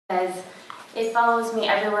because it follows me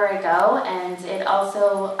everywhere I go, and it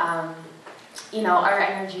also, you know, our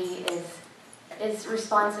energy is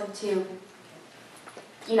responsive to,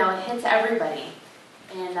 you know, it hits everybody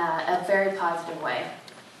in a very positive way.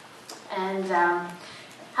 And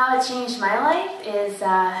how it changed my life is,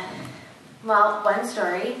 well, one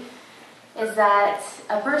story is that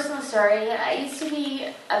a personal story. I used to be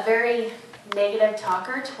a very negative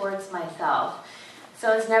talker towards myself,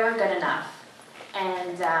 so it was never good enough.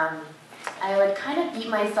 And I would kind of beat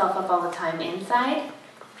myself up all the time inside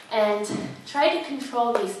and try to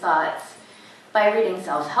control these thoughts by reading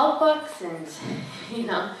self-help books and, you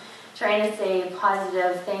know, trying to say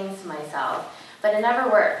positive things to myself. But it never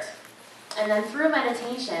worked. And then through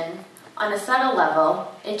meditation, on a subtle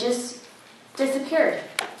level, it just disappeared.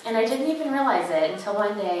 And I didn't even realize it until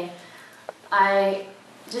one day I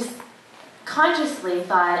just consciously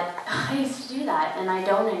thought, I used to do that, and I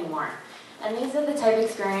don't anymore. And these are the type of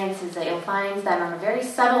experiences that you'll find that on a very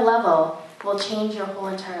subtle level will change your whole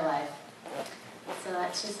entire life. So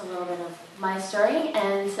that's just a little bit of my story.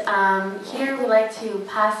 And here we like to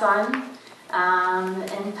pass on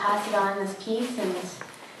and pass it on, this peace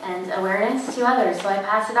and awareness to others. So I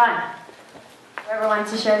pass it on. Whoever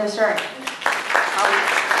wants to share the story.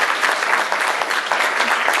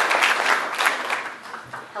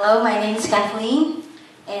 Hello, my name is Kathleen,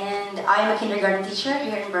 and I'm a kindergarten teacher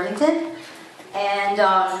here in Burlington. And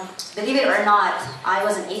believe it or not, I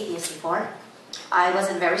was an atheist before. I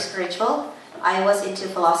wasn't very spiritual. I was into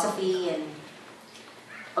philosophy and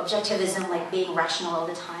objectivism, like being rational all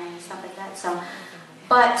the time and stuff like that. So,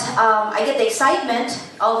 but I get the excitement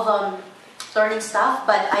of learning stuff,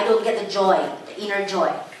 but I don't get the joy, the inner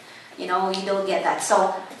joy. You know, you don't get that.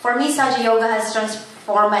 So for me, Sahaja Yoga has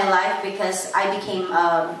transformed my life because I became,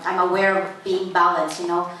 I'm aware of being balanced. You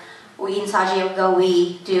know, we in Sahaja Yoga,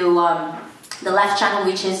 we do the left channel,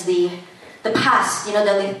 which is the past. You know,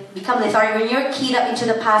 become lethargic. When you're keyed up into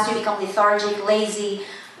the past, you become lethargic, lazy.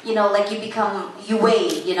 You know, like you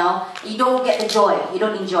wait, you know. You don't get the joy. You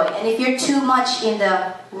don't enjoy. And if you're too much in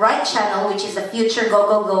the right channel, which is the future, go,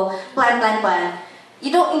 go, go, plan, plan, plan,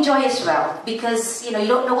 you don't enjoy as well because, you know, you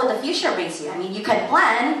don't know what the future brings you. I mean, you can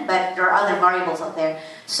plan, but there are other variables out there.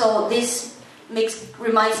 So this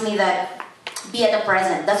reminds me that be at the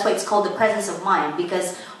present. That's why it's called the presence of mind,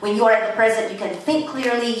 because when you are at the present, you can think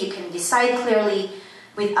clearly, you can decide clearly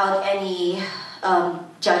without any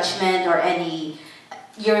judgment or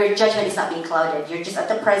your judgment is not being clouded. You're just at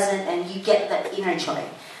the present and you get that inner joy.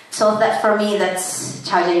 So that for me, that's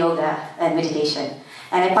Sahaja Yoga and meditation.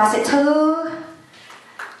 And I pass it to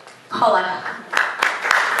Paula.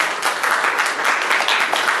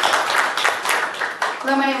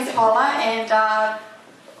 Hello, my name is Paula, and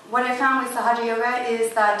what I found with Sahaja Yoga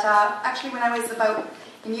is that actually when I was about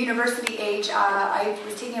in university age, I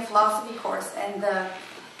was taking a philosophy course, and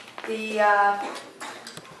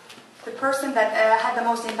the person that had the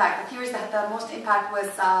most impact, the theories that had the most impact was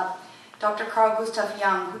Dr. Carl Gustav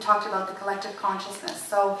Jung, who talked about the collective consciousness.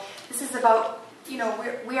 So this is about, you know,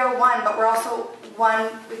 we are one, but we're also one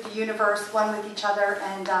with the universe, one with each other.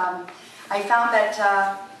 And I found that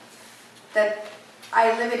that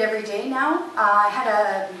I live it every day now.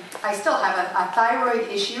 I still have a thyroid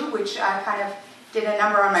issue, which I kind of did a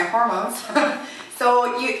number on my hormones.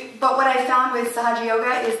 But what I found with Sahaja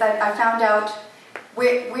Yoga is that I found out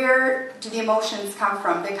where do the emotions come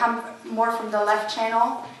from. They come more from the left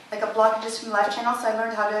channel, like a blockages from the left channel. So I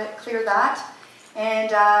learned how to clear that.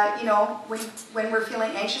 And you know, when we're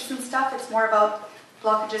feeling anxious and stuff, it's more about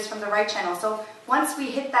blockages from the right channel. So once we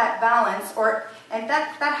hit that balance, and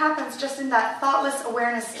that happens just in that thoughtless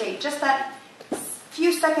awareness state, just that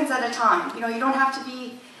few seconds at a time. You know, you don't have to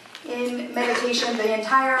be in meditation the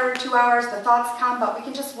entire 2 hours. The thoughts come, but we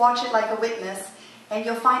can just watch it like a witness, and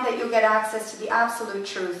you'll find that you'll get access to the absolute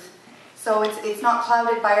truth. So it's not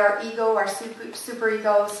clouded by our ego, our super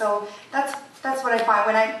ego. So that's what I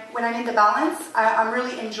find when I'm in the balance. I'm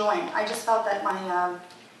really enjoying. I just felt that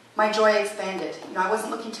my joy expanded. You know, I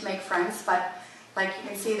wasn't looking to make friends, but like you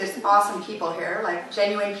can see, there's awesome people here, like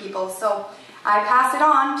genuine people. So I pass it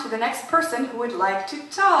on to the next person who would like to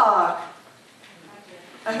talk.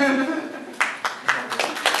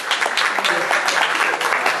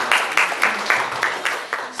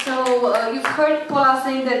 So you've heard Paula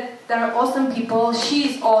saying that there are awesome people.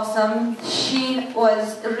 She's awesome. She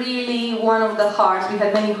was really one of the hearts. We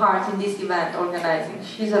had many hearts in this event organizing.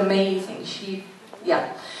 She's amazing.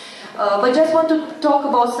 But just want to talk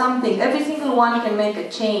about something. Every single one can make a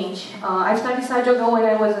change. I started Sahaja Yoga when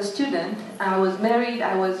I was a student. I was married.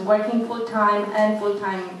 I was working full-time and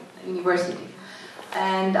full-time university.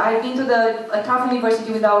 And I've been to a tough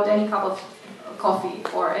university without any cup of coffee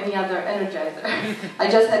or any other energizer. I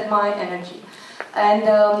just had my energy. And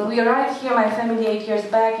we arrived here, my family, 8 years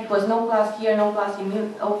back. It was no class here, no class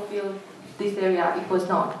in Oakville, this area. It was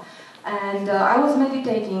not. And I was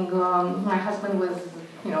meditating. My husband was,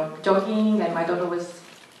 jogging, and my daughter was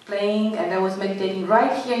playing, and I was meditating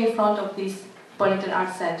right here in front of this Burlington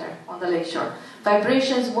Arts Center on the lakeshore.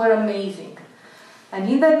 Vibrations were amazing. And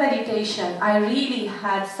in that meditation, I really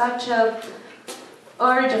had such a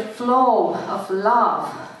urge, a flow of love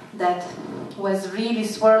that was really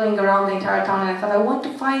swirling around the entire town. And I thought, I want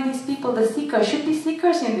to find these people, the seekers. Should be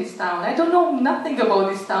seekers in this town. I don't know nothing about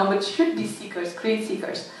this town, but should be seekers, great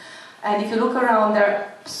seekers. And if you look around, there are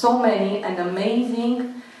so many and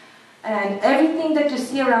amazing. And everything that you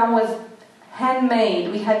see around was handmade.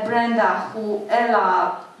 We had Brenda,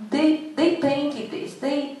 Ella, they painted this.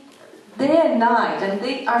 Day and night, and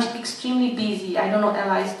they are extremely busy. I don't know,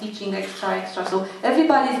 Ella is teaching extra, so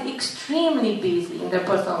everybody is extremely busy in their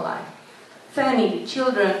personal life. Family,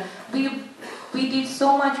 children, we did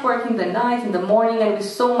so much work in the night, in the morning, and with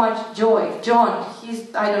so much joy. John, he's,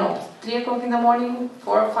 3 o'clock in the morning,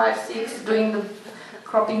 4, 5, 6,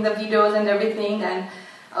 cropping the videos and everything, and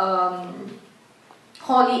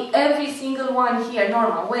Holly, every single one here,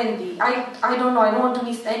 Norma, Wendy, I don't know, I don't want to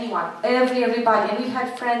miss anyone, everybody, and we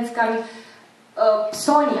had friends coming.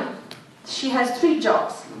 Sonia, she has 3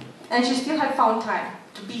 jobs, and she still had found time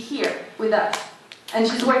to be here with us, and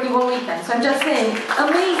she's working all weekend. So I'm just saying,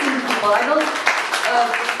 amazing people.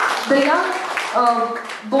 The young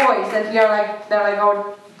boys that they're like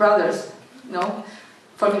our brothers,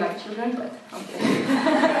 for me like children, but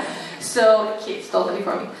okay. So, kids, totally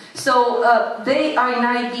for me. So, they are in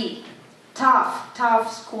IB,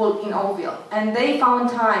 tough school in Oakville. And they found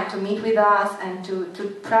time to meet with us and to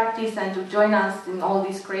practice and to join us in all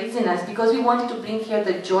this craziness, because we wanted to bring here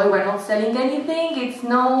the joy. We're not selling anything. It's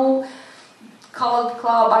no cult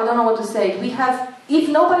club. I don't know what to say. If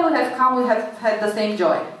nobody would have come, we have had the same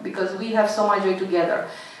joy, because we have so much joy together.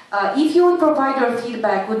 If you would provide your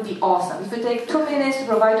feedback, would be awesome. If you take 2 minutes to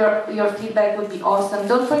provide your feedback, would be awesome.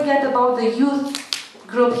 Don't forget about the youth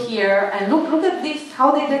group here, and look at this,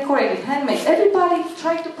 how they decorate it, handmade. Everybody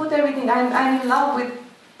try to put everything. I'm in love with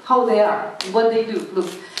how they are, what they do. Look,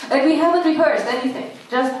 and we haven't rehearsed anything.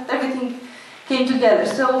 Just everything came together.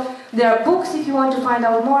 So there are books if you want to find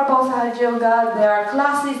out more about Sahaja Yoga. There are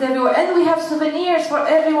classes everywhere, and we have souvenirs for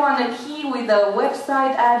everyone. And key with the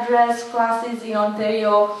website address, classes in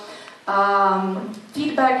Ontario.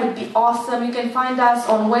 Feedback would be awesome. You can find us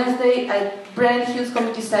on Wednesday at Brand Hughes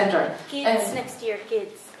Community Center. Kids next year,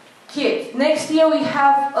 kids. Next year we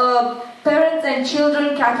have parents and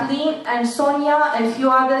children, Kathleen and Sonia and a few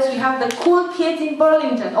others. We have the Cool Kids in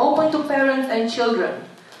Burlington, open to parents and children.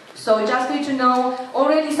 So just for you to know,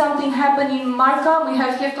 already something happened in Markham. We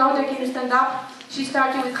have here, Claudia, can you stand up? She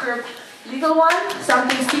started with her little one,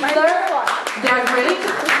 something similar. They are great.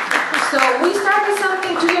 So we started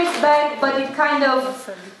something 2 years back, but it kind of,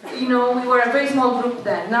 we were a very small group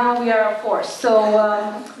then. Now we are a force. So,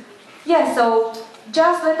 so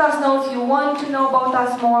just let us know if you want to know about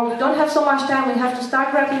us more. We don't have so much time. We have to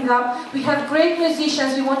start wrapping up. We have great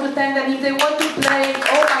musicians. We want to thank them. If they want to play,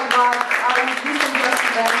 oh my God, I will listen just to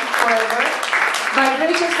them forever.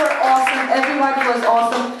 Vibrations were awesome. Everybody was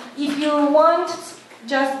awesome. If you want,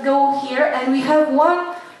 just go here. And we have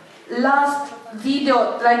one last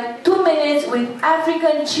video, like 2 minutes with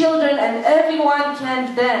African children, and everyone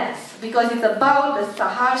can dance, because it's about the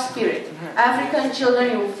Sahaja spirit. African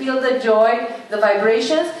children, you feel the joy, the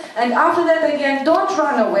vibrations, and after that again, don't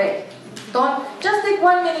run away. Just take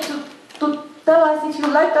 1 minute to tell us if you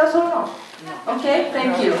liked us or not. Okay?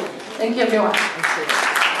 Thank you. Thank you, everyone.